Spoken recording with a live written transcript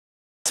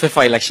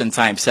FIFA election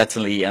time,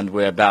 certainly, and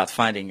we're about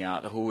finding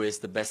out who is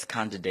the best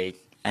candidate.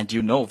 And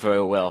you know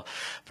very well,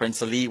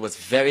 Prince Ali was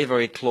very,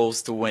 very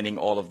close to winning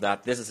all of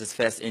that. This is his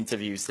first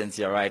interview since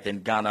he arrived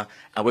in Ghana,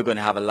 and we're going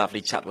to have a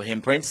lovely chat with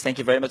him. Prince, thank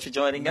you very much for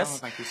joining us.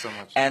 Thank you so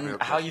much.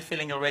 And how are you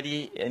feeling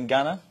already in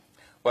Ghana?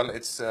 Well,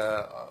 it's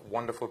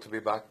wonderful to be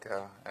back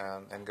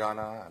in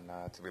Ghana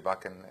and to be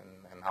back in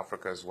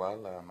Africa as well.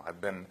 I've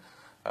been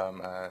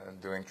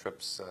doing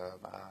trips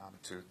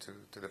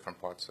to different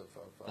parts of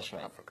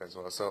Africa as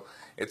well. So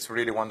it's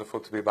really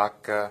wonderful to be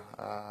back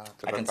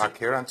back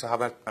here and to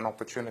have an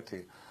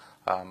opportunity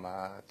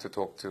to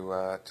talk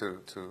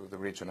to the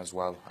region as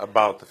well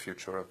about the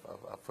future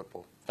of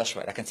football. That's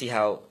right. I can see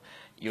how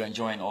you're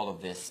enjoying all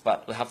of this,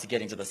 but we'll have to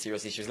get into the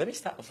serious issues. Let me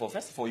start before.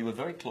 First of all, you were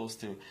very close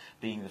to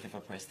being the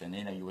FIFA president.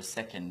 You know, you were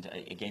second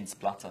against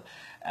Blatter,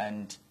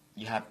 and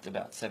you had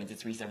about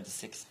 73,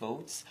 76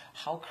 votes.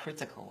 How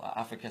critical are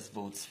Africa's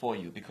votes for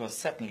you? Because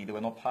certainly they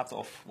were not part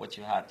of what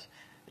you had,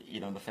 you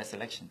know, in the first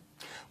election.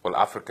 Well,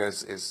 Africa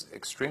is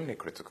extremely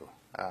critical.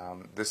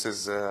 This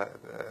is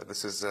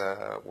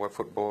where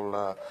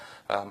football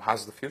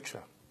has the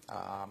future.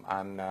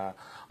 And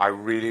I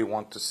really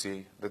want to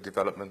see the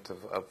development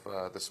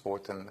of the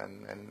sport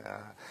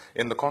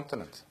in the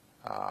continent.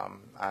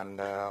 And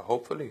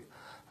hopefully,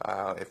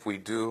 if we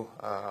do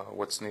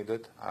what's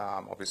needed,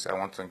 obviously I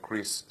want to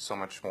increase so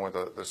much more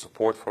the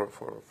support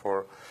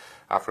for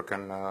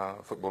African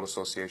football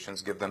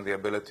associations, give them the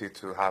ability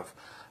to have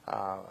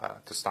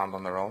to stand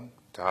on their own,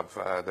 to have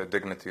their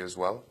dignity as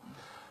well.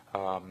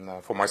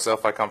 For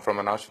myself, I come from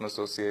a national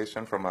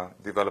association, from a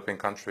developing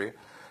country,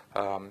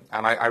 and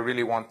I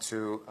really want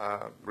to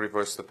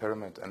reverse the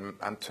pyramid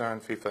and turn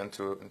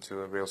FIFA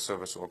into a real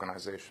service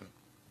organization.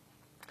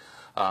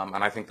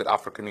 And I think that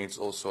Africa needs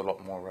also a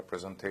lot more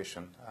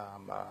representation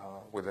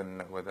within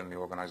the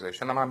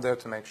organization, and I'm there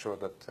to make sure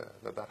that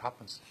that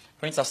happens.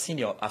 Prince, I've seen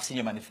your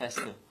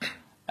manifesto,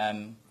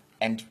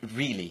 and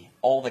really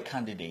all the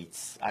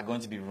candidates are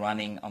going to be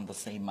running on the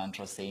same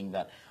mantra, saying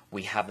that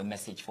we have a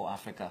message for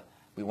Africa.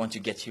 We want to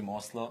get you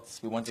more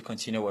slots. We want to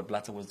continue what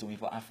Blatter was doing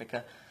for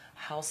Africa.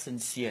 How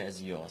sincere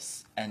is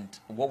yours, and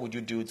what would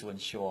you do to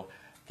ensure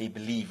they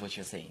believe what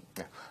you're saying?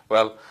 Yeah.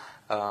 Well,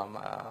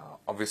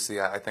 obviously,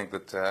 I think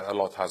that a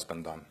lot has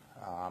been done,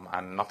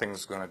 and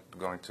nothing's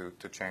going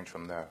to change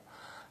from there.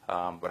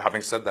 But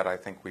having said that, I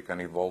think we can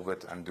evolve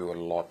it and do a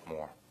lot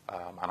more.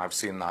 And I've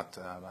seen that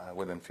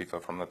within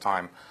FIFA from the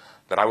time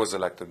that I was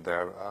elected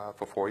there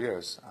for 4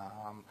 years.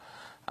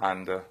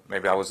 And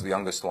maybe I was the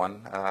youngest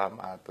one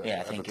at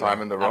the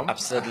time in the room.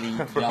 Absolutely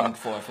young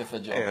for a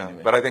FIFA job. Yeah,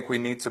 anyway. but I think we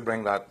need to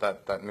bring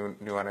that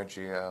new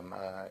energy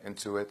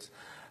into it.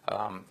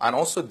 And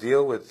also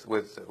deal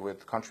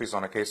with countries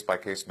on a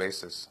case-by-case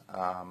basis.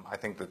 I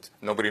think that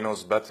nobody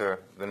knows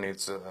better the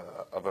needs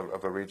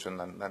of a region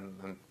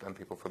than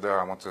people for there.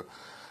 I want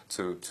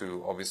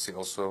to obviously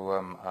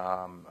also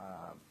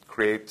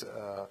create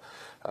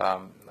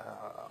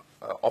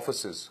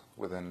offices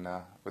within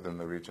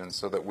the region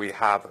so that we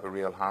have a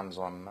real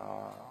hands-on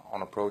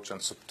approach and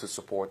to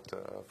support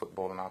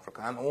football in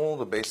Africa. And all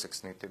the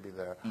basics need to be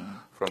there,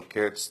 from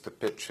kids to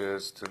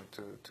pitches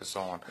to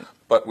so on.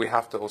 But we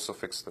have to also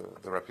fix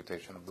the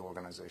reputation of the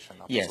organization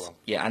as well.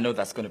 Yeah, I know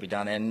that's going to be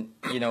done. And,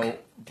 you know,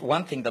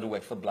 one thing that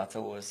worked for Blatter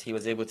was he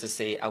was able to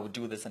say, I would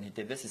do this, and he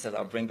did this. He said,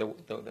 I'll bring the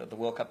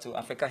World Cup to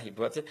Africa. He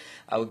brought it.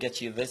 I will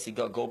get you this. He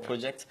got a gold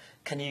project.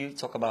 Can you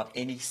talk about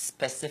any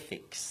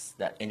specifics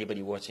that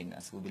anybody watching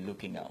us will be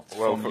looking out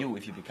from you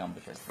if you become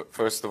the president?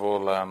 First of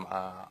all,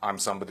 I'm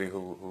somebody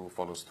who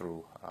follows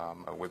through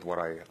with what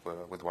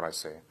I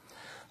say.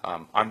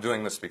 I'm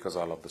doing this because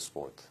I love the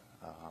sport,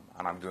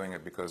 and I'm doing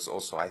it because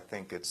also I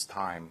think it's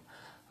time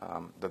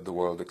that the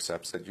world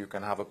accepts that you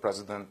can have a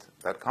president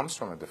that comes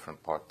from a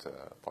different part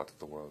of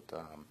the world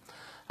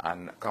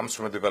and comes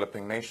from a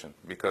developing nation,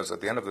 because at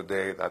the end of the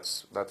day,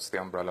 that's the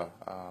umbrella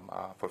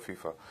for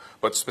FIFA.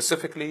 But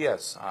specifically,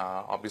 yes,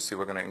 obviously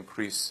we're going to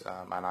increase,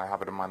 and I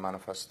have it in my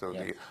manifesto,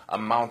 the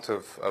amount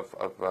of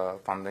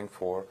funding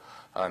for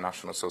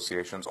national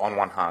associations on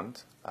one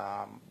hand,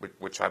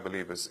 which I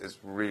believe is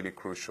really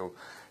crucial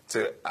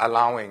to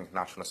allowing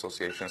national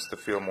associations to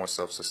feel more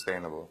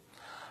self-sustainable.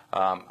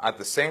 At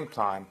the same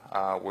time,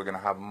 we're going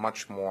to have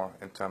much more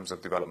in terms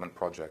of development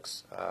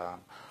projects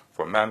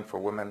for men, for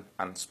women,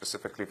 and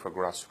specifically for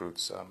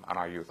grassroots and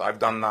our youth. I've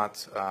done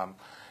that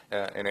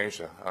in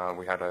Asia.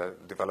 We had a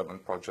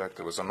development project.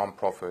 It was a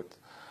non-profit,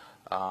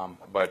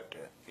 but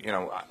you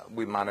know,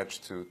 we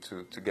managed to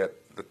get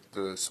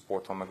the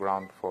support on the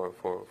ground for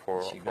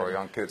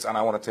young kids, and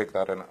I want to take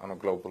that on a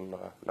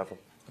global level.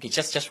 Okay,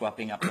 just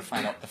wrapping up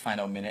the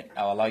final minute.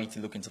 I'll allow you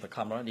to look into the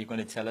camera. You're going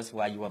to tell us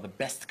why you are the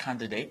best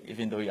candidate,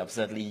 even though you're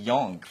absurdly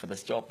young for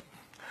this job.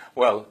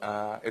 Well,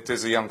 it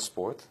is a young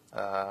sport,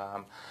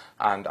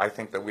 and I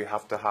think that we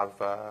have to have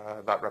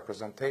that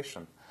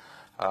representation.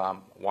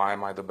 Why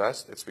am I the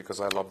best? It's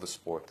because I love the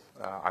sport.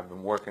 I've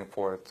been working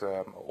for it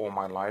all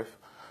my life.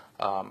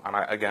 And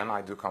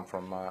I do come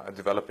from a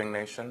developing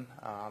nation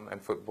in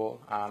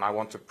football, and I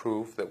want to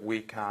prove that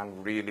we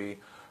can really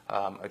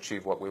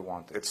achieve what we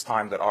want. It's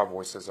time that our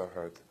voices are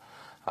heard.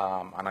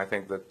 And I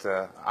think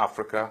that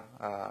Africa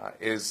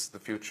is the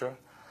future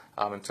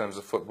in terms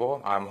of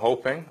football. I'm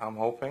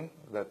hoping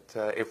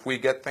that if we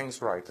get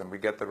things right and we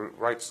get the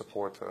right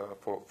support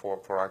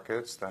for our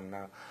kids, then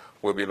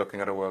we'll be looking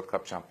at a World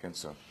Cup champion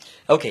soon.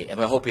 Okay, and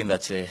we're hoping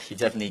that he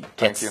definitely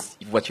gets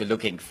what you're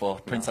looking for.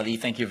 Prince Ali,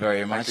 thank you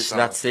very much.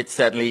 That's it.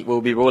 Certainly,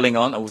 we'll be rolling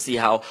on, and we'll see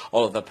how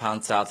all of that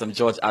pans out. I'm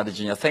George Addo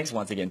Jr. Thanks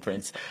once again,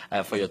 Prince,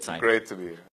 for your time. Great to be here.